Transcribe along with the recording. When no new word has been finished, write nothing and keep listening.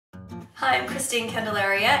Hi, I'm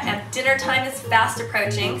Candelaria, and dinner time is fast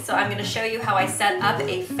approaching, so I'm going to show you how I set up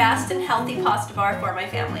a fast and healthy pasta bar for my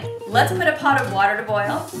family. Let's put a pot of water to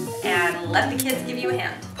boil and let the kids give you a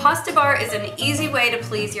hand. Pasta bar is an easy way to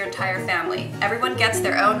please your entire family. Everyone gets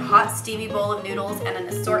their own hot, steamy bowl of noodles and an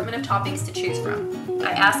assortment of toppings to choose from.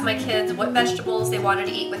 I asked my kids what vegetables they wanted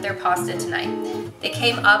to eat with their pasta tonight. They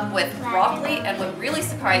came up with broccoli and, what really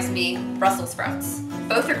surprised me, Brussels sprouts.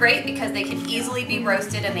 Both are great because they can easily be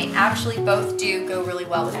roasted, and they actually both do go really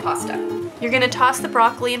well with pasta. You're going to toss the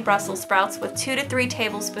broccoli and Brussels sprouts with 2 to 3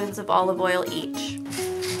 tablespoons of olive oil each.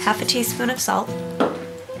 Half a teaspoon of salt.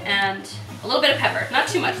 And a little bit of pepper. Not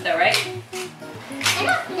too much though, right?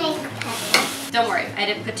 I don't like pepper. Don't worry, I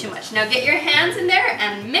didn't put too much. Now get your hands in there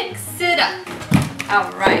and mix it up.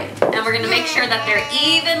 All right, and we're going to make sure that they're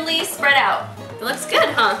evenly spread out. It looks good,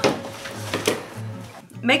 huh?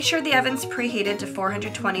 Make sure the oven's preheated to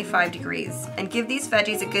 425 degrees and give these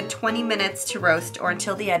veggies a good 20 minutes to roast or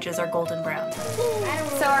until the edges are golden brown.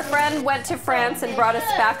 So our friend went to France and brought us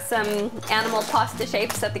back some animal pasta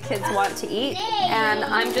shapes that the kids want to eat, and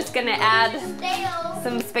I'm just gonna add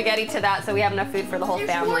some spaghetti to that so we have enough food for the whole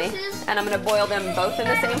family. And I'm gonna boil them both in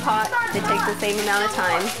the same pot. They take the same amount of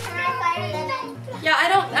time. Yeah, I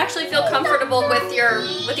don't actually feel comfortable with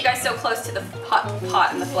you guys so close to the hot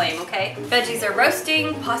pot and the flame, okay? Veggies are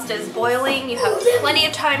roasting, pasta is boiling, you have plenty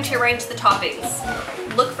of time to arrange the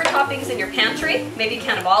toppings. Look for toppings in your pantry, maybe a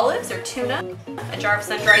can of olives or tuna, a jar of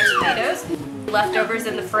sun-dried tomatoes, leftovers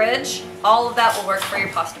in the fridge. All of that will work for your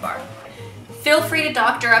pasta bar. Feel free to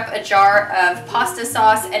doctor up a jar of pasta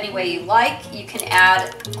sauce any way you like. You can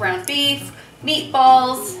add ground beef,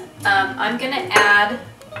 meatballs. I'm gonna add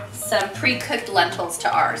some pre-cooked lentils to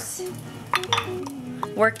ours.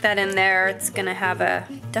 Work that in there. It's gonna have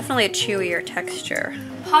definitely a chewier texture.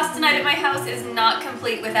 Pasta night at my house is not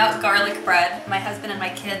complete without garlic bread. My husband and my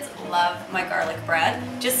kids love my garlic bread.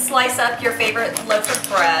 Just slice up your favorite loaf of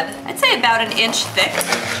bread. I'd say about an inch thick.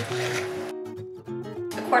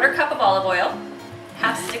 A quarter cup of olive oil,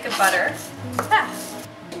 half stick of butter,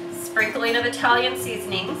 sprinkling of Italian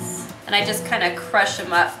seasonings, and I just kind of crush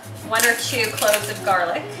them up. 1 or 2 cloves of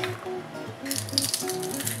garlic,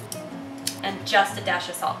 and just a dash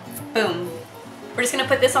of salt. Boom. We're just gonna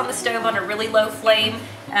put this on the stove on a really low flame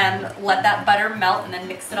and let that butter melt, and then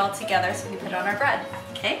mix it all together so we can put it on our bread,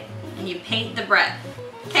 okay? And you paint the bread,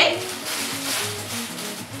 okay?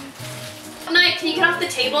 Night, can you get off the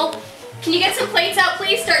table? Can you get some plates out,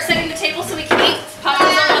 please? Start setting the table so we can eat.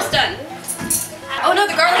 Pasta's almost done. Oh no,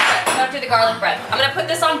 the garlic bread. Don't do the garlic bread. I'm gonna put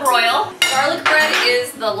this on broil. Garlic bread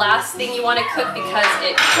is the last thing you want to cook because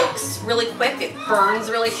it cooks really quick. It burns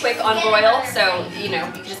really quick on broil. So, you know,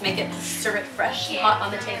 you can just make it, serve it fresh and hot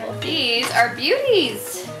on the table. These are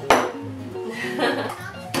beauties.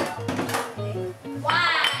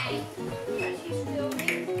 Why? Because he's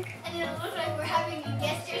filming, and it looks like we're having a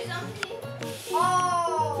guest or something.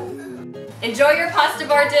 Oh! Enjoy your pasta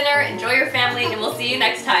bar dinner, enjoy your family, and we'll see you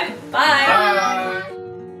next time. Bye!